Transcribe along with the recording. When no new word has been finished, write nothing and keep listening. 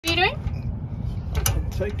What are you doing? I'm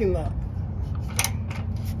taking the...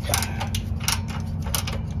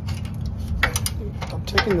 I'm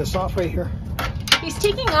taking this off right here. He's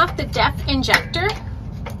taking off the def injector,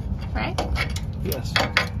 right? Yes.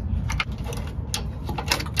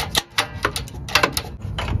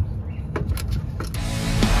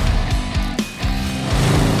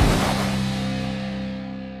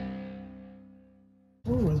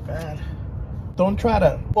 Ooh, it was bad. Don't try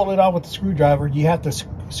to pull it off with the screwdriver. You have to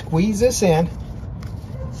squeeze this in.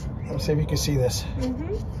 Let's see if you can see this.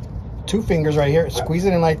 Mm-hmm. 2 fingers right here. Squeeze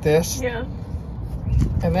it in like this. Yeah.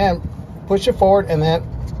 And then push it forward, and then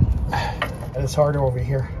it's harder over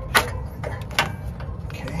here.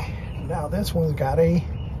 Okay. Now this one's got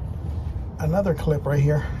another clip right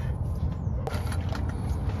here.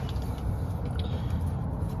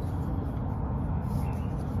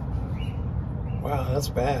 Wow, that's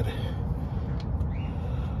bad.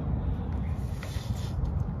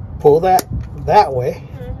 Pull that way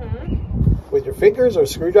with your fingers or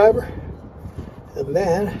screwdriver, and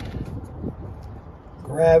then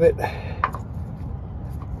grab it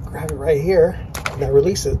right here. Now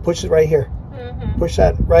release it, push it right here. Push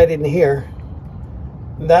that right in here.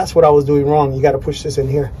 And that's what I was doing wrong. You got to push this in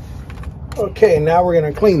here. Okay, now we're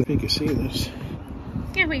gonna clean. You can see this.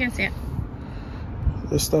 Yeah, we can see it.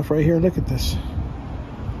 This stuff right here, look at this.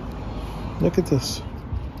 Look at this.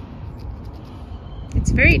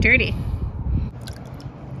 It's very dirty.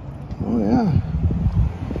 Oh yeah.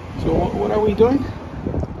 So what are we doing?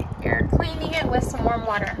 You're cleaning it with some warm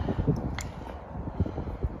water.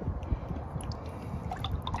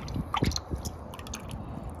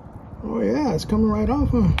 Oh yeah, it's coming right off,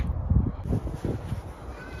 huh?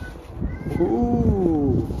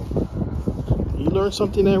 Ooh. You learn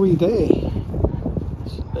something every day.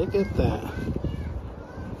 Look at that.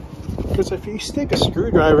 Because if you stick a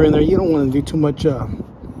screwdriver in there, you don't want to do too much. Yeah,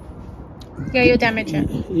 you'll damage it.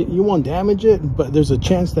 You won't damage it, but there's a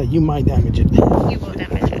chance that you might damage it. You will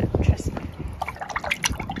damage it, trust me.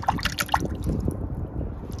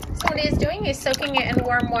 So what he's doing is soaking it in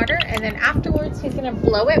warm water, and then afterwards he's going to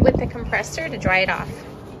blow it with the compressor to dry it off.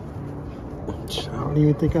 I don't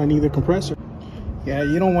even think I need a compressor. Yeah,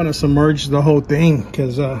 you don't want to submerge the whole thing,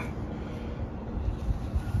 because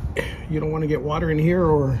you don't want to get water in here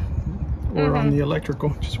or on the electrical.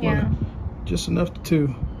 Just want just enough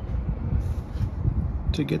to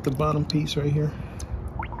get the bottom piece right here.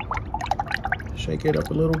 Shake it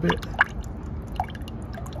up a little bit.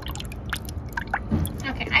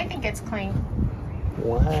 Okay, I think it's clean.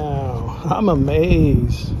 Wow, I'm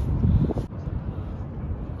amazed.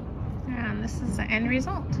 And this is the end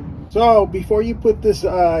result. So before you put this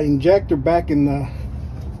injector back in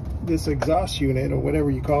this exhaust unit, or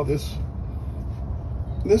whatever you call this,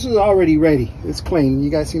 this is already ready. It's clean.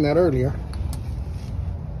 You guys seen that earlier.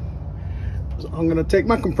 So I'm gonna take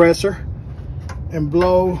my compressor and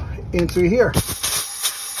blow into here.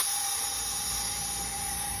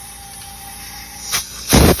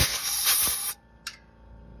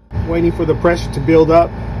 Waiting for the pressure to build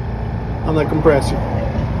up on the compressor.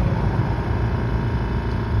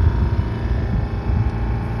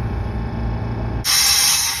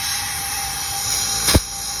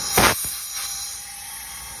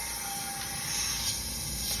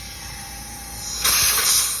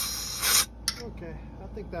 Okay, I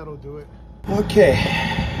think that'll do it. Okay,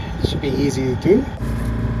 should be easy to do.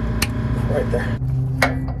 Right there.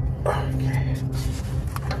 Okay.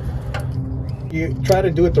 You try to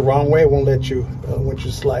do it the wrong way, it won't let you once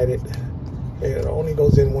you slide it. It only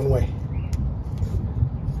goes in one way.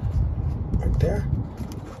 Right there.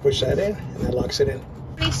 Push that in, and that locks it in. How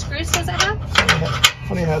many screws does it have?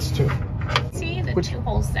 Only has 2. See the 2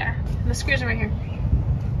 holes there. The screws are right here.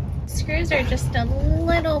 Screws are just a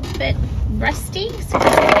little bit rusty, so he's going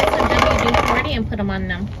to get some WD-40 and put them on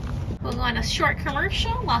them. We'll go on a short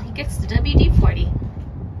commercial while he gets the WD-40.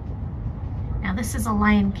 Now this is a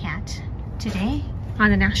lion cat. Today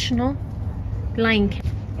on the National Lion Cat.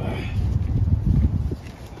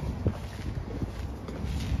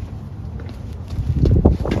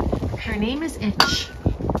 Her name is Itch.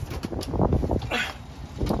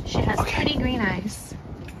 She has pretty green eyes.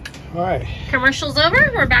 All right. Commercial's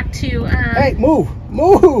over. We're back to. Hey, move,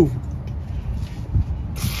 move.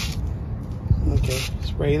 Okay,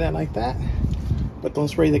 spray that like that, but don't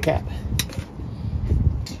spray the cat.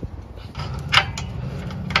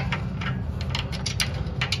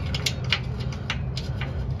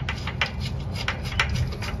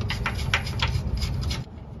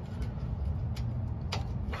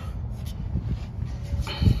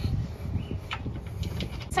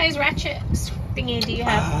 Size ratchet thingy do you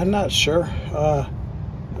have? I'm not sure.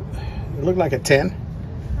 It looked like a 10.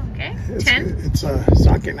 It's 10? It's a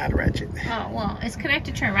socket, not a ratchet. Oh, well, it's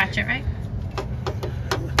connected to a ratchet, right?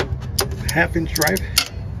 1/2-inch drive.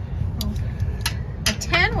 Oh. A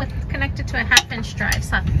 10 with connected to a 1/2-inch drive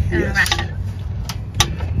socket and a Yes. ratchet.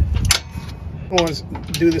 I want to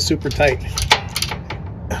do this super tight.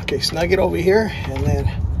 Okay, snug it over here, and then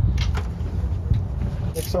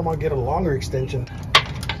next time I'll get a longer extension.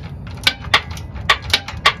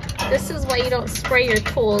 This is why you don't spray your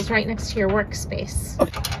tools right next to your workspace.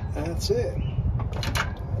 That's it.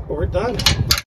 We're done.